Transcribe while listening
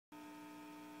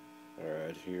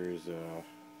Alright, here's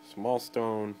Small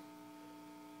Stone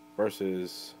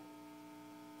versus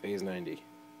Phase 90.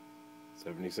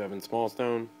 77 Small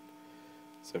Stone,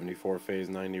 74 Phase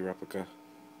 90 replica.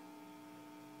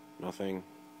 Nothing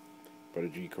but a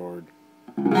G chord.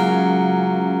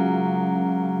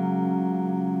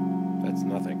 That's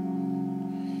nothing.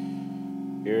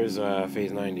 Here's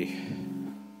Phase 90.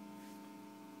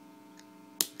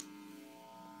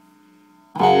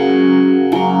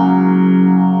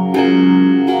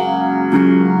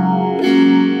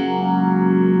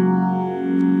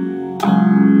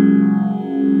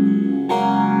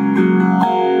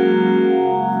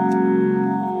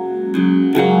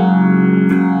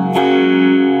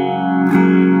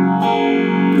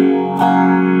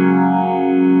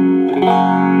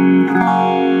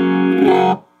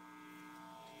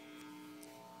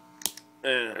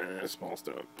 Small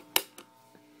Stone.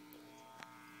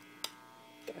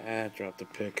 Drop the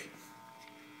pick.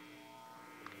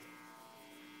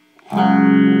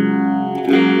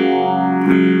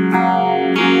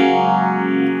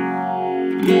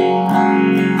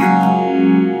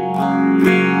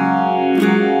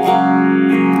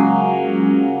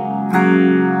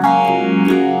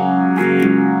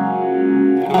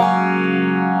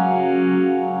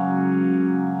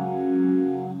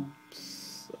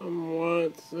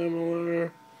 Somewhat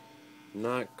similar,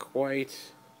 not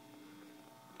quite.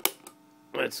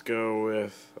 Let's go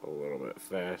with a little bit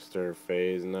faster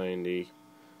Phase 90,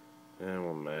 and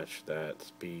we'll match that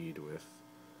speed with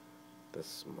the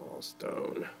Small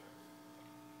Stone.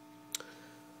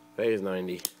 Phase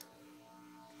 90.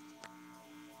 I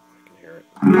can hear it.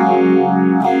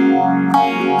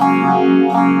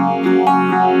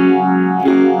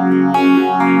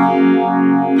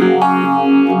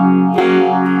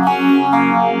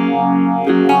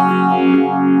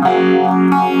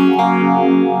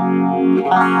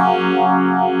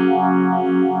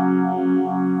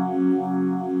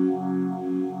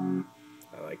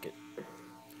 I like it.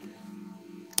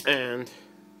 And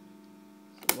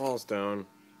Small Stone.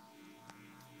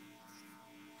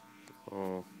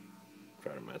 I'll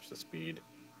try to match the speed.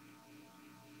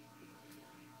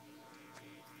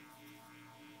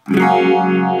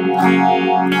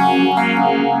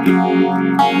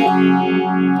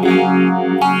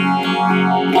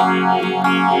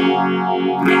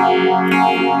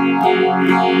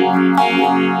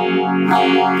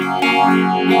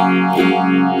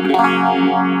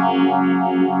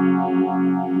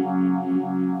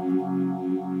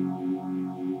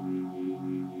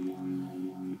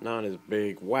 Not as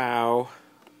big, wow,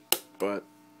 but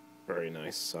very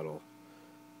nice, subtle.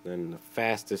 Then the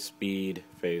fastest speed,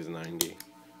 Phase 90.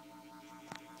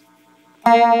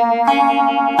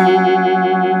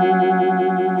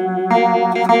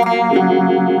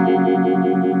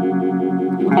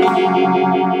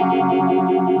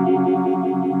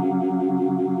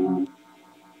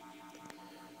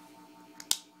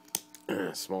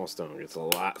 Small Stone gets a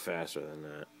lot faster than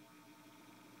that.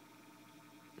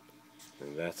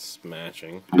 And that's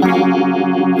matching.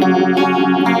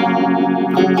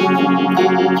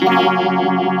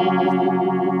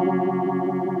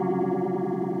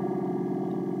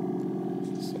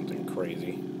 Something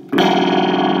crazy.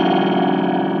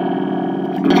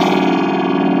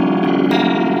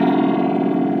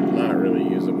 Not really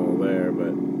usable there,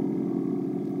 but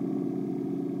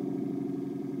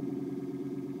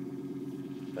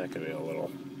that could be a little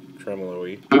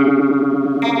tremolo-y.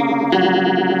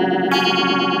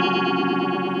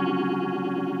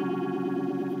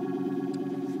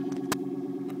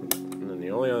 And then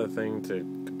the only other thing to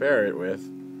compare it with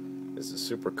is the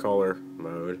super color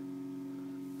mode,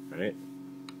 right?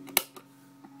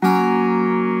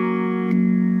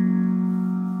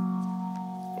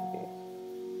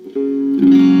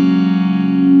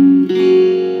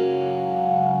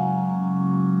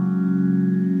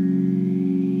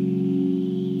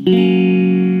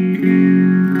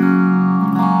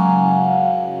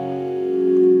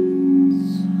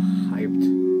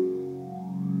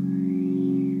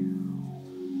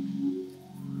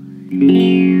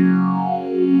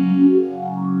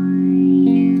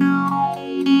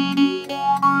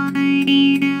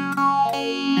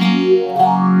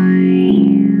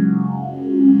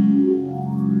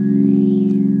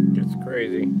 Gets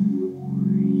crazy.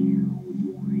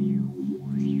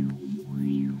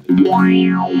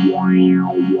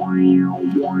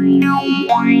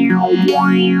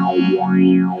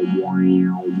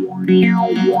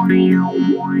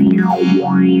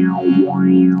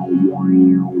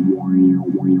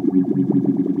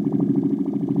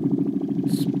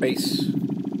 Space.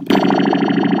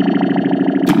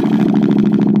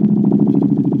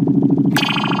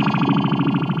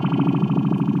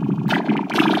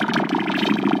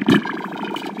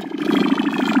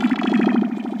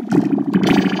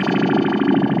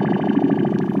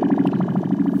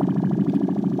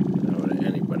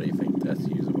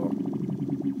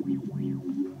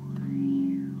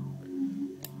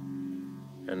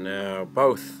 And now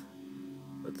both.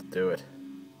 Let's do it.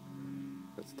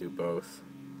 Let's do both.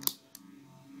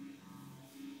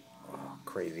 Oh,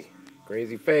 crazy.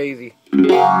 Crazy phasey.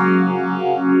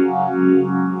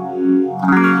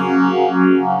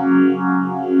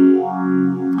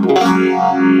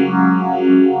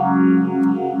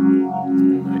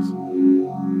 Nice.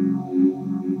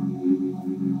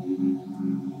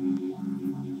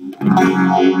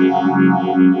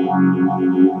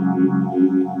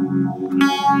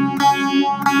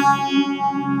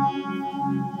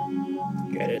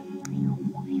 Get it?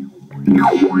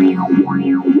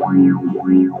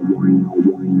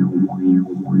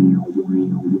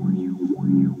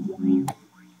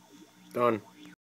 Done.